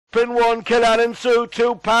Pin 1, KILLANIN SUE,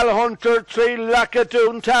 2, Pal Hunter, 3,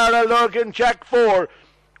 LICKADOON TARA, LURGAN JACK, 4,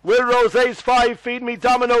 WILLROSE ACE, 5, FEED ME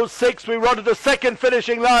DOMINOS, 6. We run to the second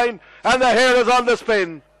finishing line, and the hare is on the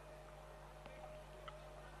spin.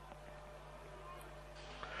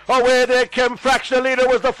 Away they came. Fractional leader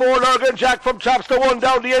was the 4, LURGAN JACK from chops to 1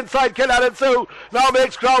 down the inside. KILLANIN SUE now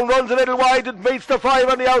makes ground, runs a little wide, and meets the 5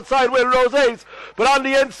 on the outside. WILLROSE ACE, but on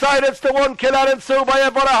the inside it's the 1, KILLANIN SUE by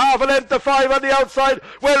about a half a length. The 5 on the outside.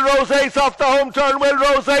 WILLROSE ACE off the home turn.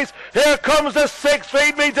 WILLROSE ACE. Here comes the 6.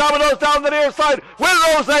 FEED ME DOMINOS down the near side.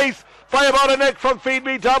 WILLROSE ACE by about a neck from FEED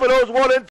ME DOMINOS. 1 and